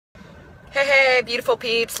Hey, hey, beautiful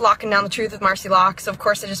peeps, locking down the truth with Marci Lock. So of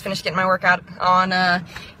course I just finished getting my workout on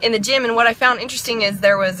in the gym, and what I found interesting is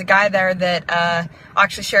there was a guy there that I'll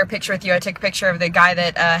actually share a picture with you. I took a picture of the guy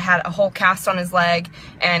that had a whole cast on his leg,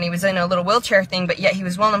 and he was in a little wheelchair thing, but yet he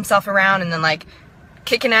was wheeling himself around and then like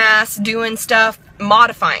kicking ass, doing stuff,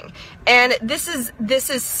 modifying. And this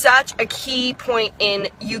is such a key point in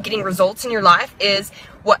you getting results in your life is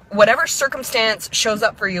whatever circumstance shows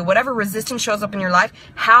up for you, whatever resistance shows up in your life,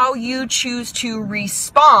 how you choose to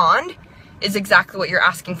respond is exactly what you're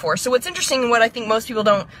asking for. So what's interesting and what I think most people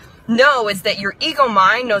don't know is that your ego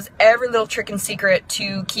mind knows every little trick and secret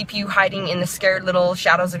to keep you hiding in the scared little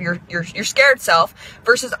shadows of your scared self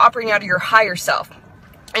versus operating out of your higher self.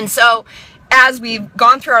 And so as we've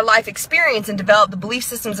gone through our life experience and developed the belief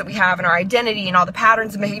systems that we have and our identity and all the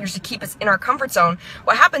patterns and behaviors to keep us in our comfort zone,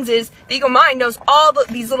 what happens is the ego mind knows all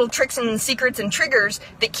these little tricks and secrets and triggers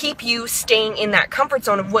that keep you staying in that comfort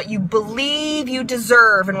zone of what you believe you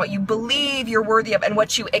deserve and what you believe you're worthy of and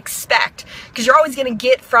what you expect. Because you're always going to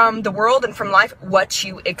get from the world and from life what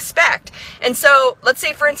you expect. And so let's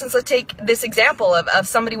say, for instance, let's take this example of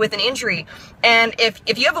somebody with an injury. And if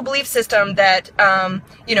you have a belief system that,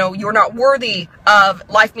 you're not worthy of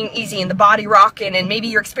life being easy and the body rocking, and maybe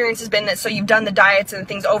your experience has been that, so you've done the diets and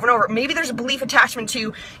things over and over. Maybe there's a belief attachment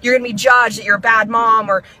to you're going to be judged, that you're a bad mom,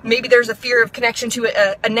 or maybe there's a fear of connection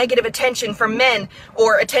to a negative attention from men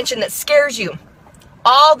or attention that scares you.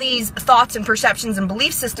 All these thoughts and perceptions and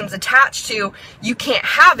belief systems attached to you can't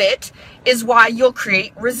have it is why you'll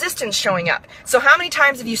create resistance showing up. So how many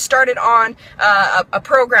times have you started on a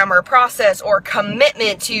program or a process or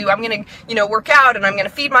commitment to I'm going to work out and I'm going to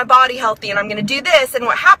feed my body healthy and I'm going to do this, and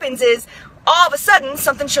what happens is all of a sudden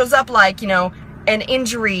something shows up like an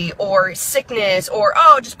injury or sickness, or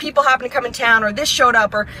just people happen to come in town, or this showed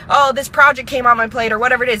up, or this project came on my plate, or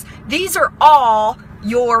whatever it is. These are all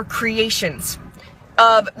your creations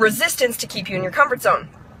of resistance to keep you in your comfort zone.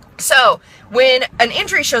 So when an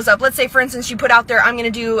injury shows up, let's say for instance you put out there, I'm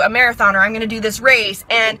going to do a marathon or I'm going to do this race,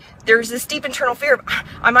 and there's this deep internal fear of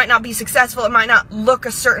I might not be successful, it might not look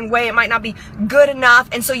a certain way, it might not be good enough,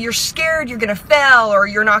 and so you're scared you're going to fail, or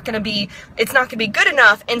it's not going to be good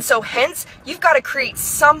enough, and so hence you've got to create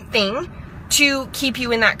something to keep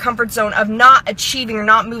you in that comfort zone of not achieving or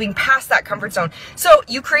not moving past that comfort zone. So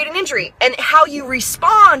you create an injury, and how you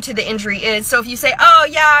respond to the injury is, so if you say, oh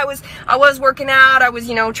yeah, I was working out, I was,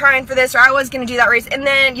 trying for this, or I was going to do that race, and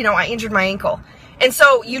then, I injured my ankle. And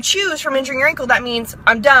so you choose from injuring your ankle, that means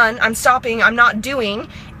I'm done, I'm stopping, I'm not doing.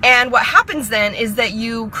 And what happens then is that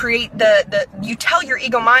you create you tell your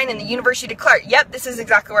ego mind and the universe, you declare, yep, this is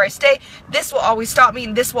exactly where I stay, this will always stop me,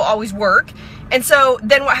 and this will always work. And so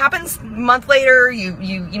then what happens? A month later, you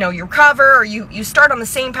recover, or you start on the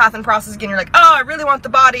same path and process again. You're like, oh, I really want the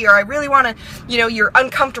body, or I really want to, you're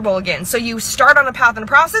uncomfortable again. So you start on a path and a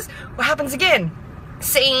process. What happens again?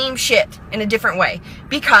 Same shit in a different way,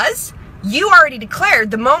 because you already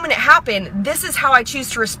declared the moment it happened, this is how I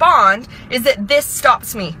choose to respond, is that this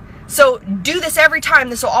stops me. So do this every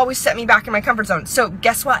time. This will always set me back in my comfort zone. So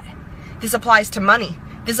guess what? This applies to money.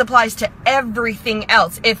 This applies to everything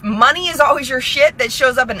else. If money is always your shit that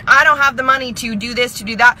shows up and I don't have the money to do this, to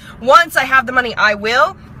do that, once I have the money, I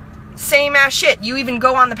will. Same ass shit. You even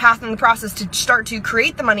go on the path and the process to start to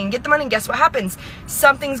create the money and get the money, and guess what happens?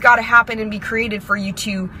 Something's got to happen and be created for you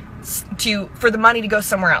for the money to go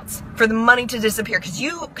somewhere else, for the money to disappear, because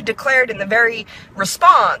you declared in the very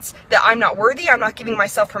response that I'm not worthy, I'm not giving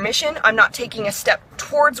myself permission, I'm not taking a step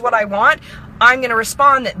towards what I want. I'm going to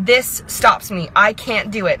respond that this stops me, I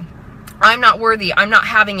can't do it, I'm not worthy, I'm not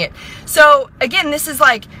having it. So again, this is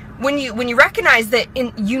like when you recognize that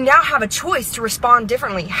you now have a choice to respond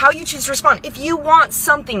differently, how you choose to respond. If you want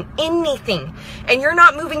something, anything, and you're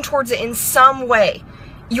not moving towards it in some way,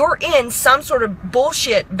 you're in some sort of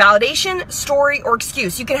bullshit validation, story, or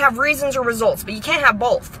excuse. You can have reasons or results, but you can't have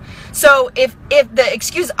both. So if the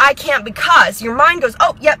excuse, I can't because, your mind goes,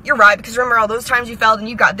 oh, yep, you're right, because remember all those times you failed and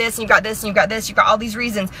you got this and you got this and you got this, you got all these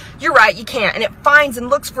reasons. You're right, you can't. And it finds and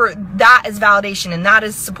looks for that as validation, and that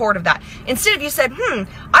is support of that. Instead of you said,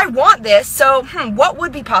 I want this, so what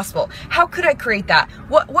would be possible? How could I create that?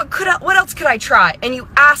 What else could I try? And you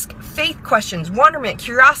ask faith questions, wonderment,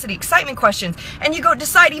 curiosity, excitement questions, and you go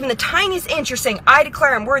decide even the tiniest inch. You're saying, I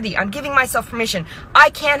declare I'm worthy, I'm giving myself permission,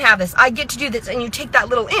 I can have this, I get to do this, and you take that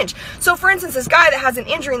little inch. So for instance, this guy that has an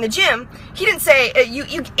injury in the gym, he didn't say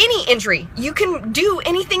any injury, you can do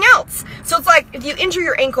anything else. So it's like if you injure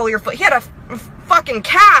your ankle, your foot, he had a fucking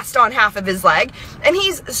cast on half of his leg, and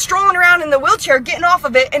he's strolling around in the wheelchair, getting off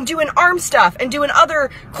of it and doing arm stuff and doing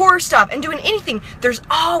other core stuff and doing anything. There's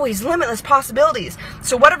always limitless possibilities.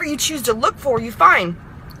 So whatever you choose to look for, you find.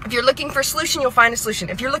 If you're looking for a solution, you'll find a solution.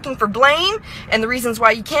 If you're looking for blame and the reasons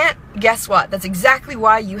why you can't, guess what? That's exactly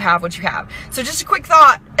why you have what you have. So just a quick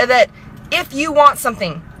thought that if you want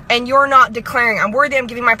something and you're not declaring, I'm worthy, I'm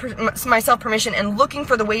giving myself permission and looking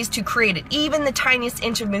for the ways to create it, even the tiniest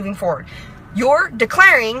inch of moving forward, you're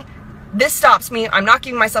declaring, this stops me, I'm not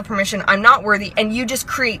giving myself permission, I'm not worthy, and you just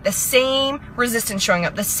create the same resistance showing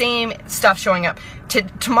up, the same stuff showing up.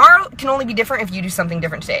 Tomorrow can only be different if you do something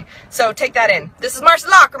different today. So take that in. This is Marci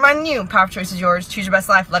Lock, reminding you, power of choice is yours, choose your best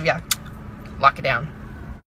life, love ya. Lock it down.